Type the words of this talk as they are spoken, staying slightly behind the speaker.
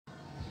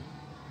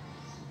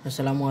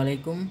আসসালামু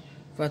আলাইকুম।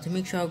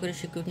 প্রাথমিক সহকারী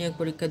শিক্ষক নিয়োগ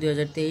পরীক্ষা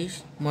 2023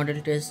 মডেল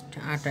টেস্ট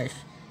 28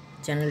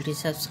 চ্যানেলটি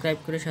সাবস্ক্রাইব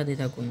করে সাথে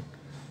থাকুন।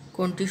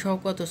 কোনটি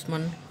শওকত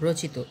ওসমান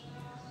রচিত?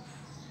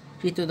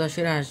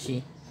 কৃতদাসের হাসি।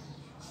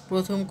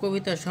 প্রথম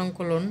কবিতা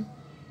সংকলন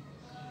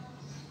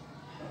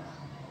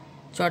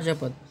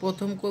চর্যাপদ।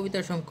 প্রথম কবিতা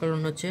সংকলন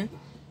হচ্ছে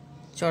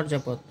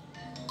চর্যাপদ।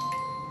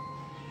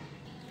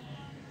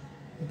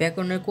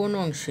 ব্যাকরণের কোন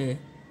অংশে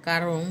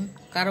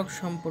কারক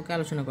সম্পর্কে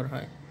আলোচনা করা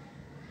হয়?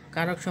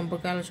 কারক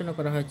সম্পর্কে আলোচনা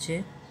করা হচ্ছে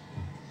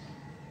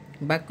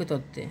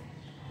বাক্যতত্ত্বে।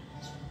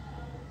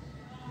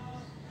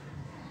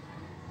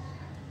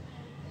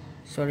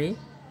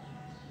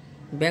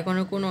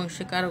 ব্যাকরণের কোন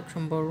অংশে কারক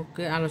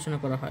সম্পর্কে আলোচনা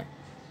করা হয়?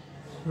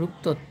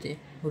 রূপতত্ত্বে।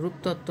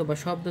 রূপতত্ত্ব বা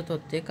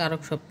শব্দতত্ত্বে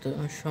কারক শব্দ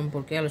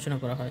সম্পর্কে আলোচনা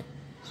করা হয়।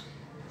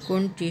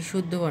 কোনটি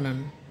শুদ্ধ বানান?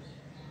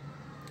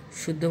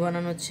 শুদ্ধ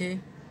বানান হচ্ছে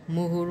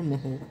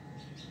মুহুর্মুহু।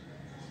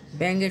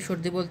 ব্যঙ্গের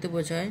সর্দি বলতে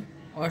বোঝায়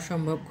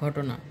অসম্ভব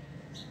ঘটনা।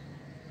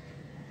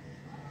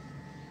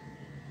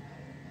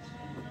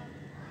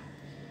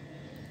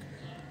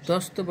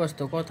 দস্তবস্ত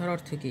কথার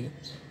অর্থ কি?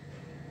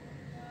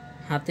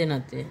 হাতে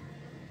নাতে।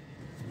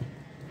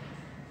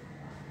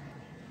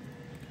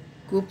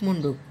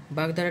 কূপমণ্ডুক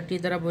বাগধারাটি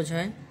দ্বারা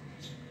বোঝায়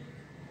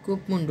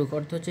কূপমণ্ডুক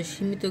অর্থ হচ্ছে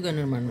সীমিত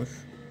জ্ঞানের মানুষ।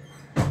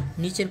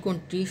 নিচের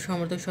কোনটি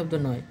সমর্থক শব্দ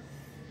নয়?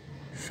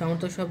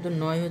 সমর্থক শব্দ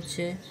নয়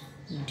হচ্ছে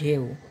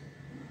ঢেউ।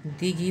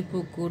 দিঘি,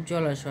 পুকুর,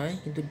 জলাশয়,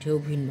 কিন্তু ঢেউ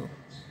ভিন্ন।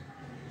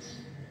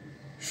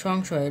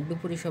 সংশয়ের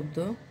বিপরীত শব্দ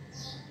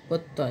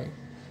প্রত্যয়।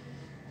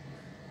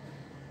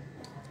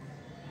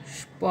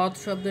 পথ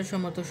শব্দের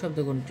সমর্থক শব্দ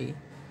কোনটি?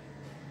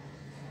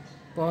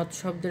 পথ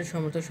শব্দের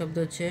সমর্থক শব্দ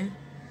হচ্ছে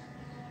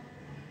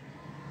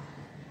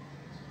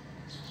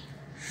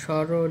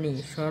সরণি।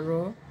 সর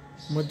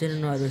মধ্যে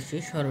নয় রশ্মি,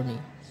 সরণি।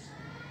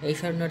 এই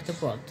সরণি অর্থ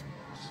পথ।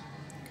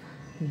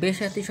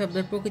 বেসাতি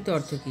শব্দের প্রকৃত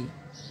অর্থ কি?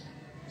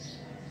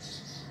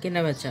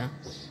 কেনাবেচা।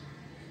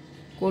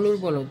 কলুর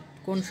বলদ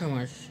কোন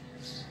সমাস?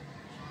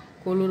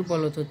 কলুর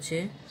বলদ হচ্ছে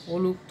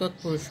অলুক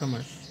তৎপুরুষ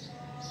সমাস।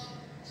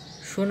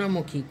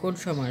 সোনামুখী কোন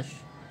সমাস?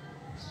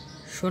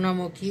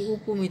 সোনামুখী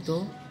উপমিত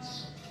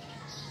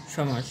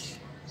সমাস।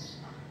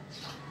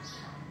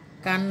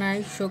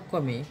 কান্নায় শোক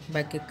কমে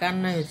বাক্যে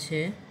কান্নায় হচ্ছে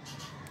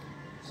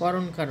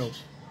করণকারক।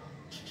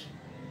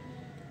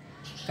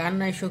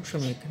 কান্নায় শোক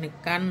সমে, এখানে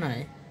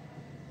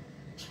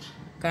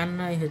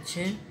কান্নায়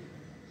হচ্ছে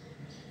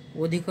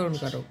অধিকরণ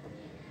কারক।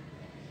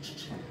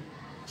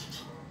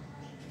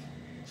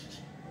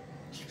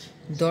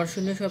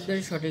 দর্শনীয় শব্দের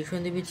সঠিক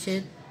সন্ধি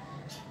বিচ্ছেদ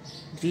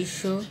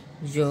দৃশ্য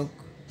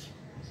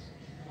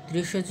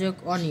যোগ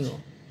অনিয়।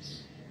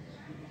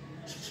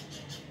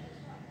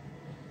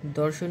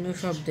 দর্শনীয়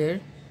শব্দের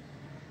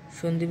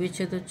সন্ধি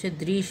বিচ্ছেদ হচ্ছে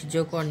দৃশ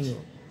যোগ অনিয়।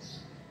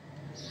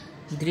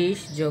 দৃশ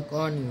যোগ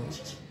অনিয়।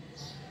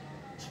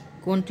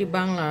 কোনটি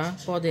বাংলা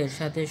পদের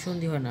সাথে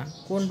সন্ধি হয় না?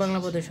 কোন বাংলা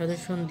পদের সাথে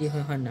সন্ধি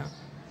হয় না?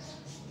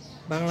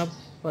 বাংলা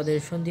পদের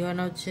সন্ধি হয়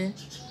না হচ্ছে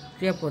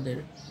ক্রিয়াপদের।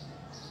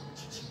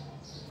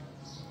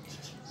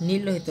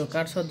 নীললোহিত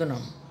কার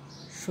ছদ্মনাম?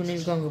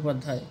 সুনীল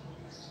গঙ্গোপাধ্যায়।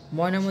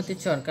 ময়নামতি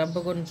চর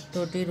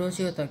কাব্যগ্রন্থটি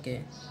রচয়িতাকে?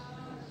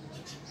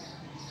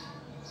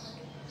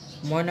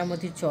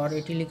 ময়নামতি চর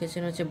এটি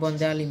লিখেছেন হচ্ছে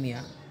বন্দে আলী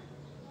মিয়া।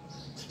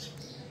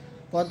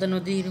 পদ্মা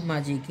নদীর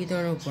মাঝি কি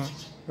ধরনের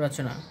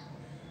রচনা?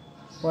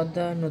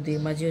 পদ্মা নদীর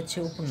মাঝি হচ্ছে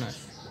উপন্যাস।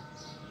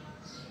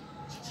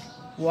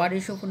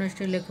 ওয়ারিশ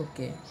উপন্যাসটির লেখক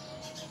কে?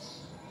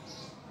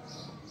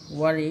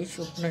 ওয়ারিশ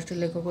উপন্যাসটির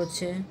লেখক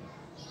হচ্ছে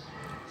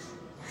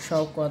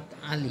শওকত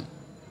আলী।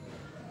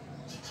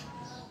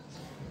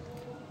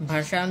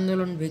 ভাষা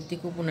আন্দোলন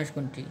ভিত্তিক উপন্যাস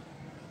কোনটি?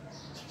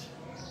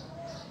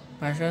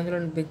 ভাষা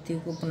আন্দোলন ভিত্তিক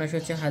উপন্যাস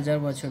হচ্ছে হাজার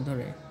বছর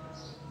ধরে।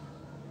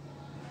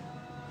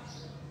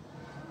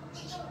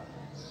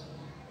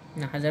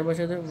 না, হাজার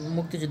বছর ধরে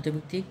মুক্তিযুদ্ধ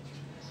ভিত্তিক,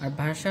 আর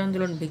ভাষা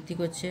আন্দোলন ভিত্তিক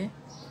হচ্ছে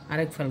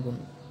আরেক ফাল্গুন।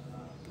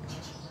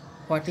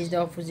 What is the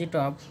opposite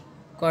of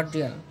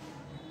cordial?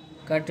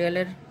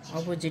 কর্ডিয়ালের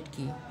opposite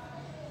কি?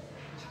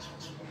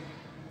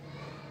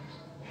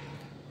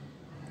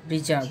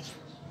 রিজার্ভ।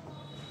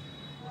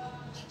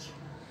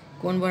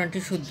 কোন বানানটি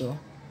শুদ্ধ?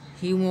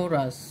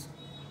 হিউমোরাস।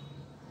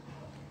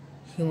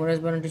 হিউমোরাস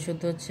বানানটি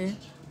শুদ্ধ হচ্ছে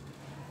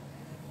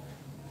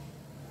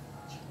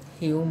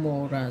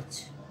হিউমোরাস।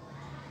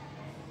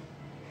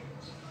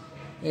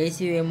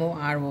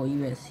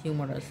 HUMOROUS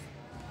হিউমোরাস।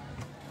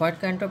 What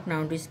kind of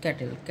noun is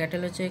cattle?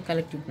 Cattle হচ্ছে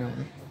collective noun.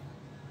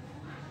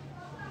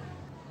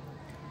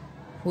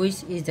 Which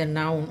is the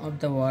noun of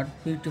the word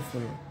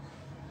beautiful?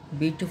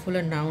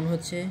 বিউটিফুলের noun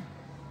হচ্ছে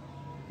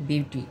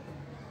beauty.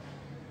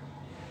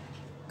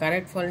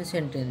 Correct following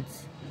sentence.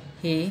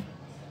 He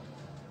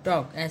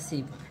talked as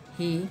if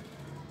he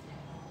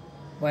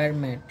were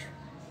mad.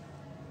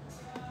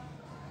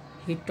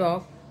 He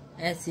talked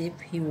as if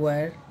he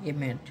were a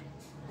mad.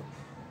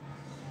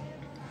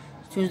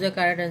 Choose the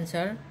correct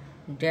answer.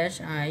 Dash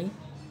I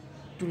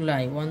to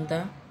lie on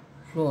the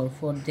floor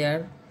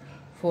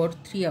for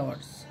 3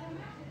 hours.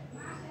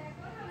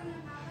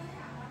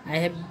 I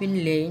have been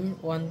laying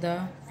on the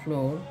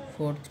floor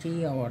for 3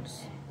 hours.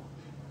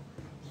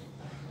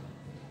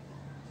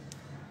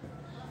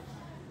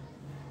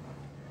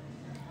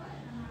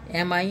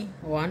 Am I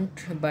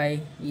wanted by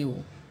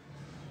you?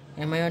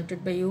 Am I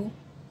wanted by you?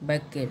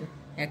 বাক্যের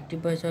active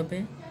voice হবে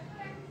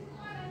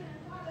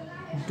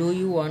Do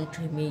you want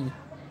me?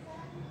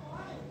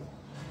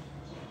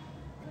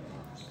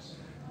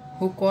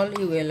 Who call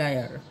you a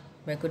liar?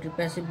 বাক্যটির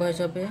passive voice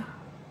হবে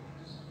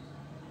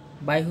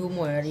By whom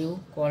were you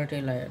called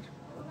a liar?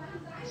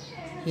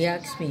 He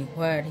asked me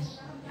where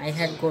I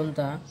had gone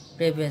the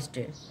previous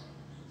day.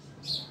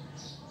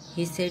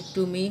 He said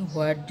to me,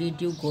 where did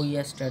you go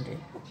yesterday?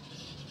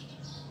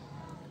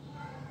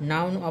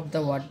 Noun of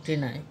the word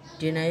deny.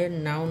 Deny এর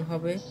noun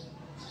হবে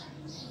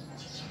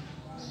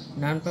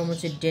noun form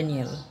হচ্ছে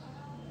Daniel.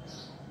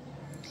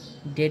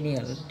 Deny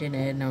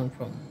এর noun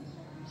form.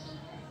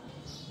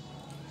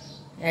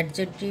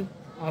 Adjective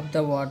of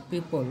the word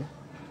people.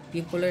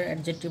 People এর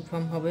adjective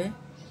form হবে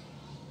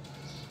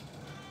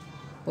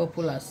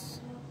populous.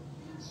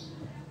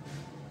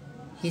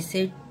 He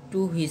said to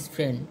his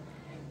friend,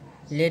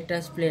 let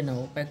us play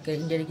now. বাক্যের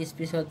indirect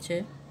speech হচ্ছে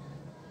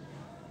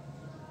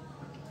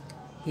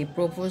He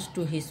proposed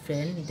to his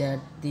friend that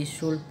they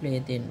should play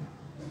then.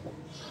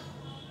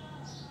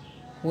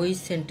 Which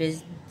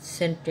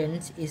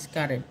sentence is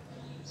correct?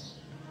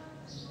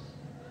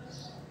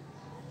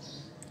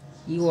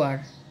 You are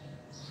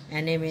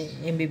an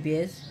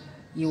MBBS.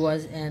 You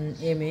was an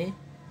MA.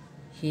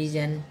 He is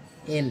an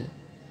L.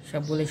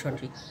 সবগুলো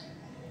সঠিক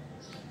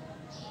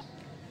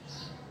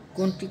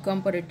কোনটি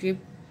comparative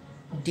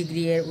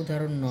degree এর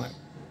উদাহরণ নয়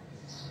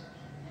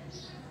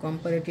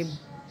comparative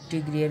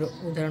degree এর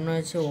উদাহরণ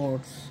হচ্ছে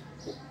ওয়ার্ডস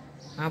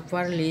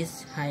আপার লিস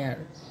হায়ার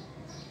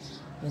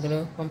এগুলো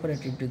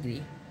comparative degree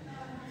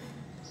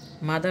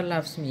mother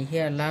loves me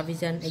here love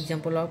is an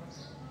example of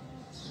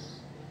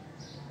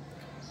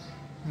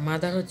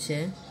mother হচ্ছে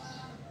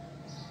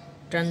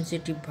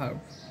transitive verb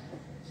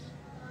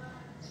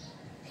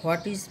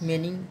What is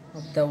meaning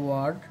of the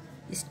word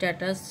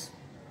status?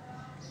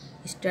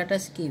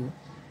 Status কি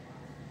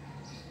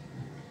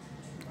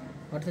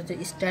অর্থাৎ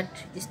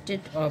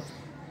state of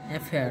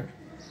affair.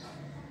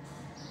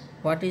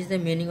 What is the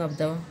meaning of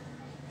the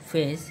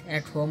phrase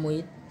at home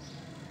with?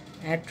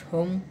 At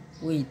home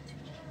with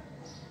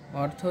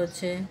অর্থ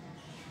হচ্ছে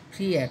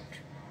free at.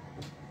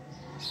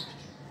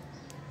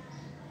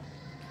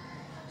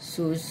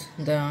 Choose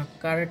the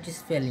correct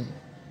spelling.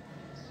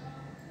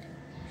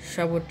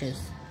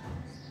 Sabotage.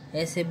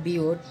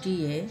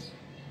 SABOTAGE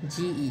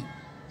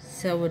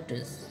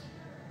sabotage.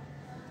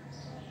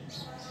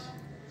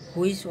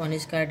 Which one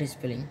is correct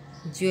spelling?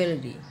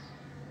 Jewelry.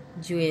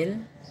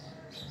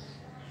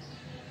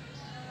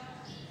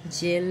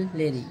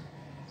 Jewelry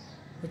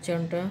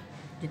উচ্চারণটা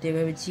যদি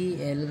এভাবে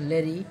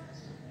GLLERY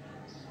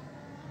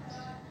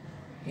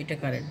এটা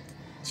correct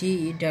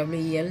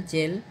GEWEL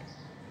jail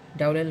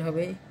double L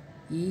হবে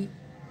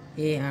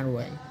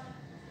EARY.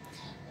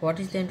 What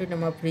is the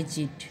antonym of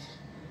rigid?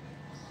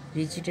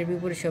 রিজিটের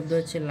বিপরীত শব্দ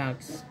হচ্ছে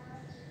লাক্স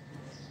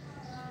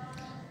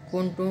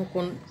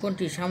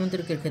কোনটি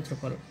সামুদ্রিকের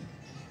ক্ষেত্রফল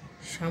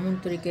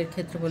সামুদ্রিকের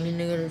ক্ষেত্রফল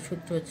নির্ণয়ের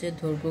সূত্র হচ্ছে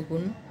দৈর্ঘ্য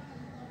গুণ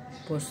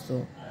প্রস্থ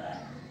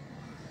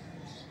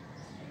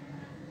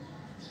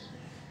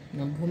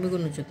না ভূমি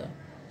গুণ উচ্চতা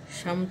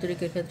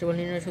সামুদ্রিকের ক্ষেত্রফল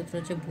নির্ণয়ের সূত্র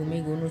হচ্ছে ভূমি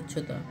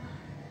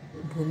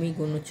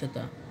গুণ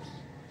উচ্চতা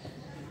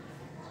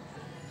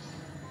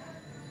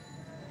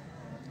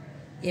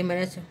a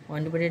minus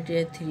 1 divided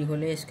 3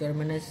 হলে square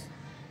minus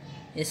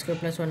a square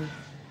plus 1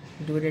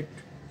 divided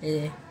a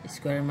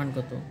square মান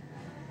কত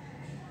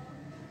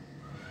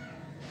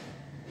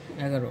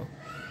 11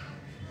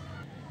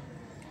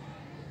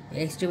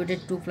 x divided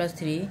 2 plus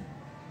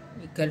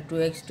 3 equal to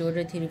x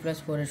divided 3 plus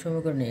 4 এর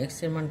সমীকরণে x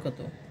এর মান কত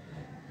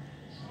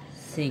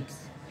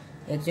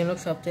 6 একজন লোক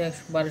সপ্তাহে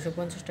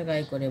 1250 টাকা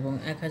আয় করে এবং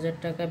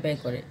 1000 টাকা ব্যয়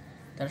করে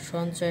তার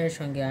সঞ্চয়ের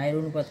সঙ্গে আয়ের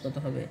অনুপাত কত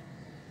হবে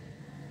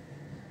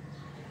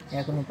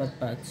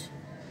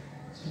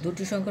 1:5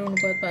 দুটি সংখ্যার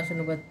অনুপাত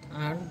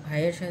 5:8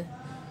 ভাইয়ের সাথে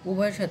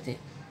উভয়ের সাথে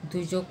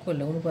 2 যোগ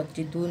করলে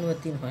অনুপাতটি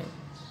 2:3 হয়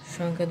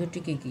সংখ্যা দুটি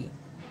কি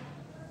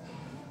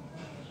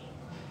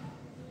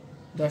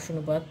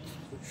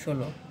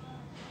 10:16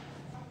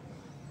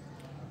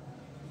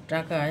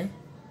 টাকায়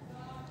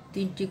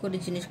 3টি করে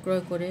জিনিস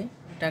ক্রয় করে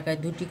টাকায়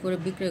 2টি করে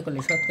বিক্রয় করলে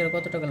শতকরা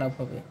কত টাকা লাভ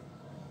হবে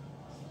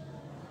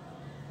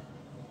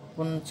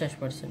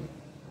 50%।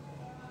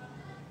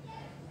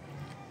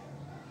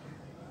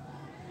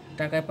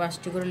 টাকায়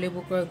 5টি করে লেবু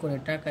ক্রয় করে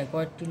টাকায়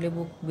কয়টি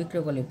লেবু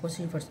বিক্রয় করলে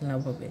 25% লাভ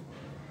হবে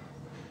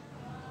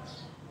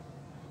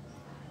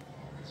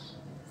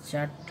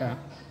 4টা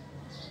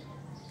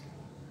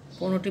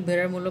 15টি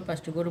ভেড়ার মূল্য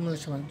 5টি গরুর মূল্য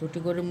সমান 2টি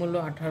গরুর মূল্য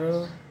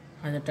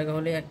 18,000 টাকা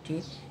হলে একটি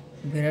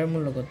ভেড়ার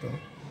মূল্য কত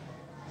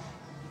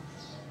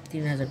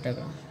 3,000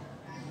 টাকা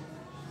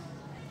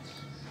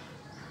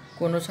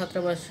কোন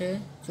ছাত্রাবাসে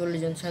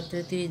 40 জন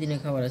ছাত্রের 30 দিনে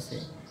খাবার আছে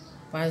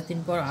 5 দিন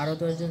পর আরো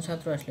 10 জন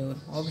ছাত্র আসলে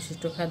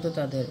অবশিষ্ট খাদ্য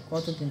তাদের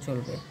কতদিন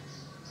চলবে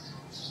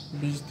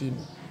 20 দিন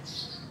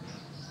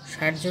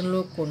 60 জন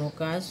লোক কোনো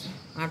কাজ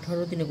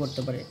 18 দিনে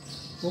করতে পারে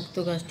উক্ত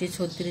কাজটি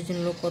 36 জন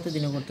লোক কত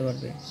দিনে করতে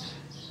পারবে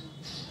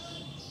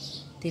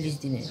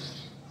 30 দিনে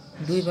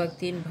 2 ভাগ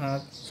 3 ভাগ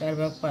 4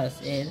 ভাগ 5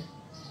 এর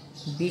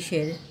 20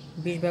 এর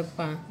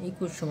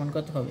 20/21 সমান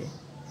কত হবে?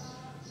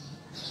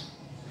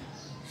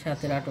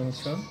 7-এর 8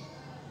 অংশ,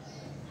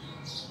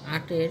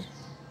 8-এর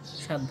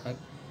 7 ভাগ।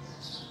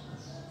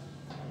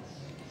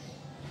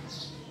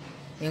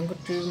 এই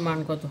অঙ্কটির মান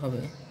কত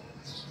হবে?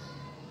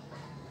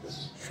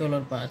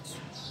 16/5।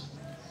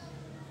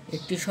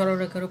 একটি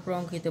সরলরেখার উপর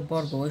অঙ্কিত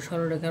বর্গ ওই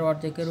সরলরেখার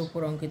অর্ধেকের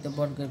উপর অঙ্কিত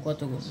বর্গের কত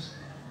গুণ?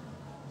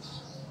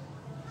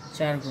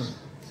 4 গুণ।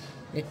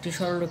 একটি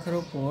সরলরেখার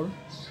উপর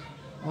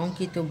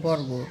অঙ্কিত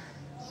বর্গ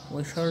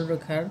ওই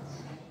সরলরেখার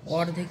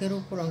অর্ধেকের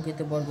উপর অঙ্কিত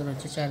বর্গের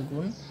হচ্ছে 4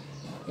 গুণ।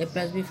 a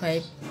 + b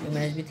 5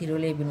 a - b 3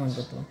 হলে a b মান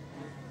কত?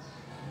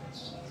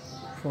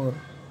 4।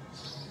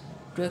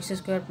 2x²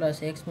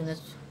 + x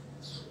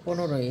 -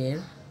 15 এর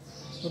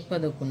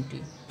উৎপাদক কোনটি?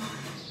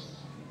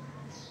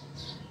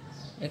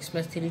 x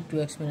 + 3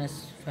 2x -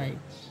 5।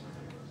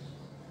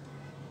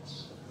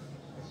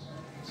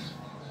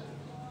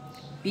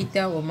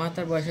 পিতা ও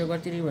মাতার বয়সের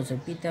গড় 30 বছর।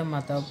 পিতা,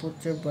 মাতা ও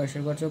পুত্রের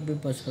বয়সের গড় 24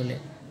 বছর হলে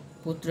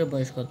পুত্রের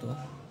বয়স কত?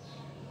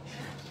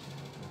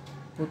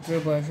 পুত্রের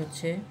বয়স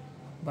হচ্ছে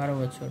 12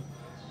 বছর।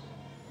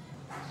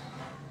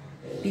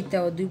 পিতা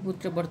ও 2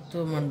 পুত্রের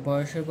বর্তমান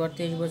বয়সের গড়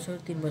 23 বছর।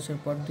 3 বছর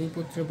পর 2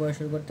 পুত্রের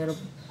বয়সের গড় 13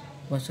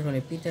 বছর হলে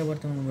পিতার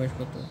বর্তমান বয়স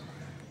কত?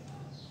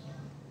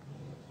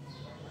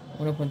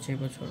 49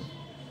 বছর।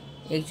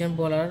 একজন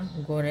বোলার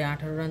গড়ে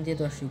 18 রান দিয়ে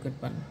 10 উইকেট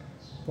পান।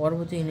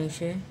 পরবর্তী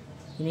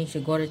ইনিংসে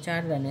গড়ে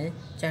 4 রানে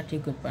 4টি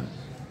উইকেট পান।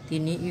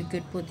 তিনি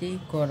উইকেট প্রতি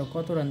গড়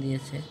কত রান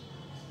দিয়েছে?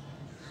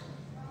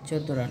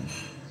 14 রান।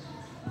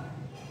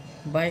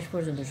 22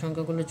 পর্যন্ত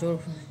সংখ্যাগুলোর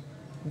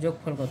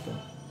যোগফল কত?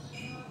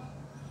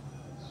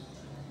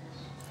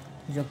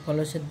 যোগফল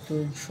হচ্ছে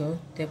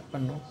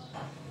 253।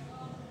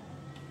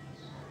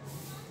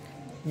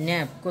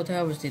 ন্যাপ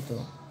কোথায় অবস্থিত?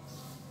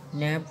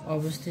 ন্যাপ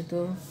অবস্থিত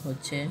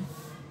হচ্ছে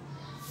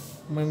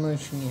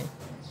ময়মনসিংহে।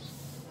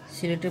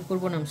 সিলেটের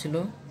পূর্ব নাম ছিল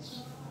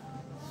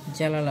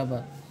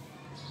জালালাবাদ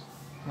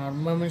আর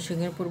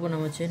ময়মনসিংহের পূর্ব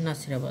নাম হচ্ছে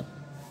নাসিরাবাদ।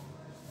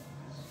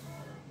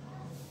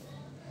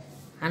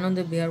 আনন্দ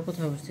বিহার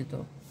কোথায় অবস্থিত?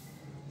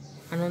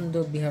 আনন্দ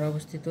বিহার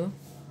অবস্থিত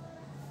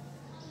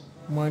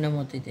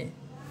ময়নামতিতে।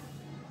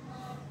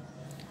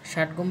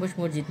 60 গম্বুজ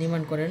মসজিদ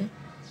নির্মাণ করেন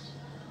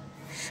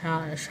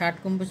 60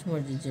 গম্বুজ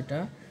মসজিদ যেটা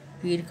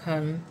পীর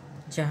খান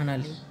জাহান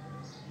আলী।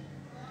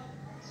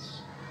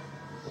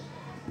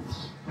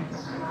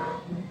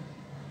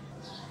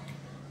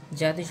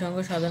 জাতিসংঘ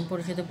সাধারণ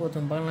পরিষদের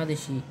প্রথম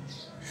বাংলাদেশি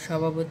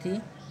সভাপতি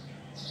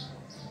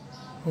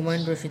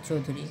হুমায়ুন রশিদ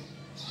চৌধুরী।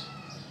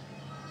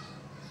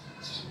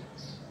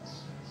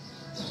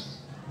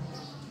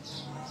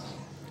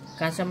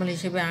 কাঁচামাল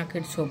হিসেবে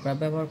আখের ছোবড়া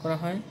ব্যবহার করা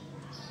হয়।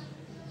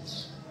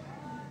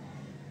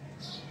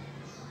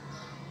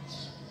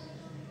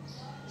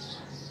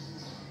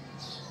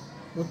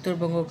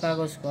 উত্তরবঙ্গ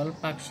কাগজ কল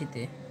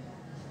পাকশিতে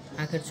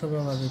আখের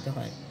ছোবড়া ব্যবহৃত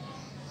হয়।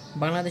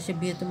 বাংলাদেশের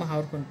বৃহত্তম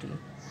হাওর কোনটি?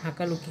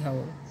 হাকালুকি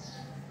হাওর।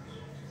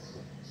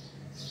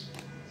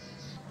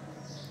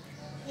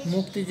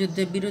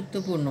 মুক্তিযুদ্ধে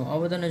বীরত্বপূর্ণ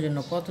অবদানের জন্য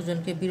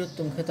কতজনকে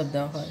বীরোত্তম খেতাব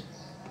দেওয়া হয়?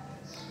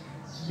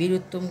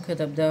 বীরোত্তম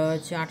খেতাব দেওয়া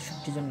হয়েছে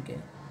 68 জনকে।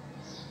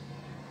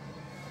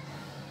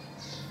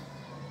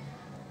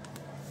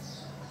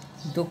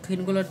 দক্ষিণ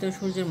গোলার্ধ ও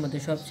সূর্যের মধ্যে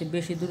সবচেয়ে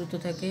বেশি দূরত্ব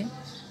থাকে।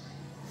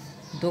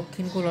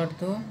 দক্ষিণ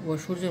গোলার্ধ ও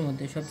সূর্যের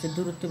মধ্যে সবচেয়ে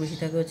দূরত্ব বেশি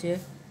থাকে হচ্ছে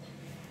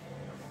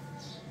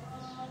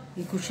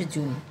 21শে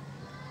জুন।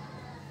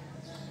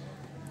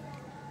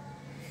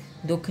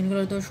 দক্ষিণ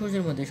গোলার্ধ ও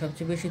সূর্যের মধ্যে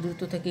সবচেয়ে বেশি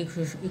দূরত্ব থাকে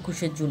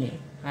 21শে জুনে।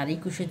 আর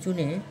 21শে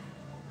জুনে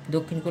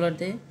দক্ষিণ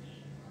গোলার্ধে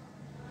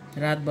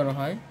রাত বড়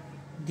হয়,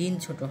 দিন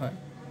ছোট হয়।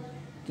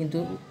 কিন্তু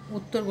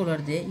উত্তর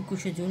গোলার্ধে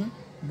 21শে জুন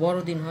বড়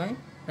দিন হয়,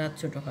 রাত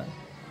ছোট হয়।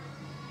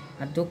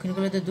 আর দক্ষিণ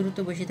গোলার্ধে দূরত্ব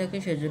বেশি থাকে,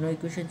 সেজন্য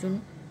 21শে জুন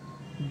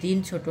দিন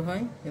ছোট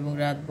হয় এবং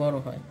রাত বড়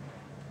হয়।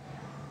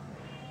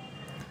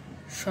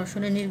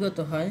 শ্বসনে নির্গত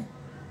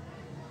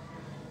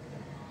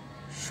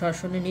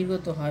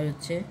হয়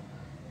হচ্ছে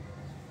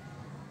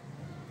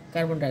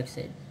কার্বন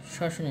ডাইঅক্সাইড।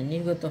 শ্বসনে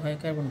নির্গত হয়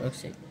কার্বন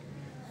ডাইঅক্সাইড।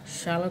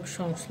 সালোক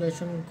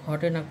সংশ্লেষণ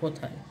ঘটে না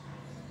কোথায়?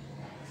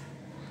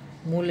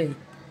 মূলে।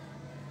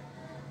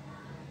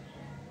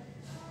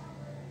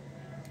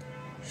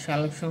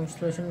 সালোক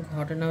সংশ্লেষণ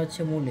ঘটে না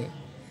হচ্ছে মূলে।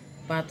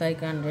 পাতায়,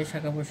 কাণ্ডে,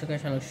 শাখা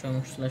প্রশাখায় সালোক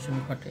সংশ্লেষণ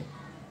ঘটে।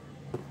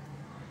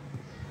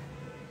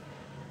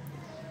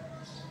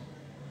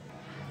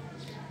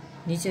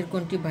 নিচের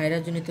কোনটি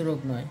ভাইরাসজনিত রোগ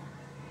নয়?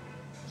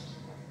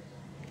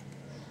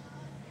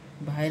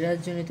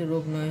 ভাইরাসজনিত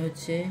রোগ নয়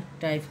হচ্ছে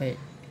টাইফয়েড।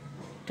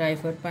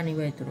 টাইফয়েড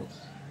পানিবাহিত রোগ।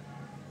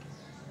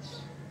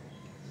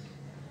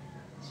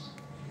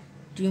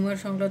 টিউমার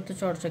সংক্রান্ত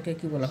চর্চাকে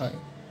কি বলা হয়?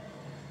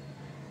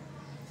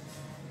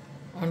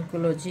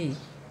 অনকোলজি।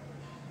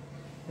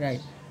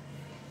 রাইট।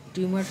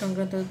 টিউমার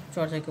সংক্রান্ত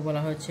চর্চাকে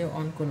বলা হচ্ছে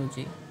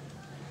অনকোলজি।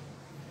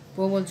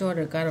 প্রবল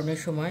ঝড়ের কারণে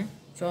সময়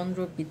চন্দ্র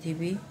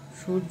পৃথিবী,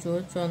 সূর্য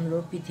চন্দ্র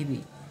পৃথিবী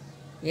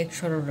এক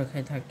সরল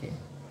রেখায় থাকে।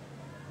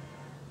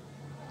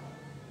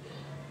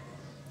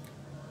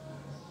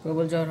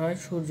 প্রবল ঝড় হয়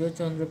সূর্য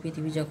চন্দ্র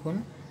পৃথিবী যখন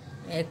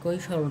একই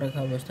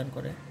সরলরেখায় অবস্থান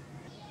করে।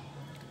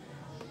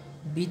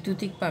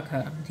 বৈদ্যুতিক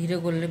পাখা ধীরে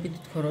ঘুরলে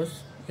বিদ্যুৎ খরচ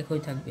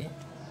একই থাকবে।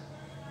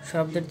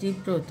 শব্দের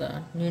তীব্রতা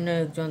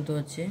নির্ণায়ক যন্ত্র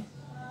হচ্ছে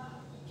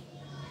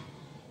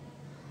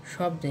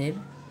শব্দের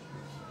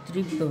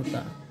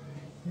তীব্রতা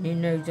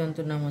নির্ণায়ক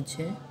যন্ত্রের নাম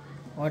হচ্ছে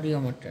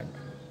অডিওমিটার।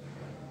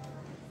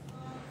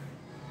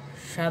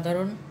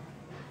 সাধারণ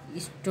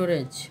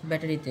স্টোরেজ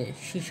ব্যাটারিতে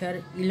সীসার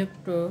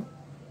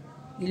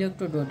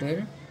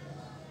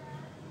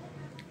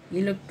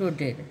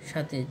ইলেকট্রোডের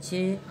সাথে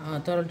যে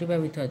তরলটি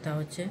ব্যবহৃত হয় তা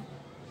হচ্ছে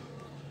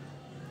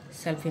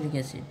সালফিউরিক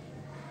অ্যাসিড।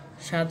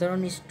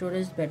 সাধারণ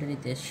স্টোরেজ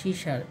ব্যাটারিতে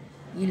সীসার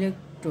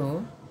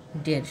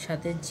ইলেকট্রোডের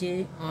সাথে যে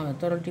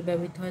তরলটি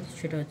ব্যবহৃত হয়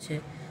সেটা হচ্ছে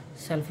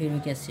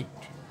সালফিউরিক অ্যাসিড।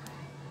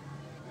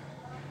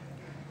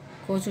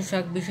 কচু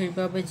শাক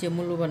বিশেষভাবে যে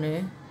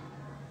মূল্যবানের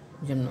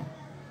জন্য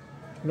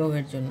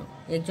লোভের জন্য।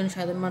 একজন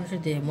সাধারণ মানুষের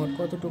দেহে মোট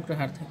কত টুকরা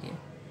হাড় থাকে?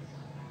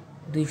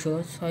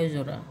 206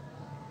 জোড়া,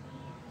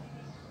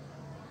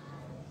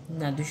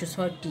 না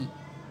 206টি,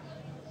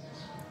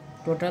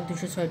 টোটাল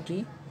 206টি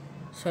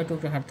 6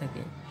 টুকরা হাড়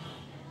থাকে।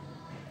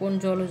 কোন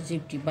জলজ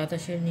জীবটি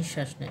বাতাসের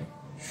নিঃশ্বাস নেয়?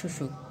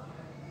 শুশুক।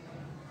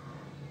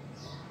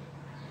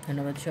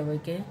 ধন্যবাদ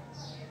সবাইকে।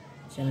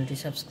 চ্যানেলটি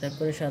সাবস্ক্রাইব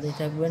করে সাথেই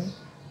থাকবেন।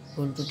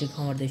 ভুল ত্রুটি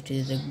ক্ষমার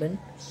দৃষ্টিতে দেখবেন।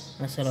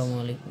 আসসালামু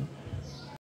আলাইকুম।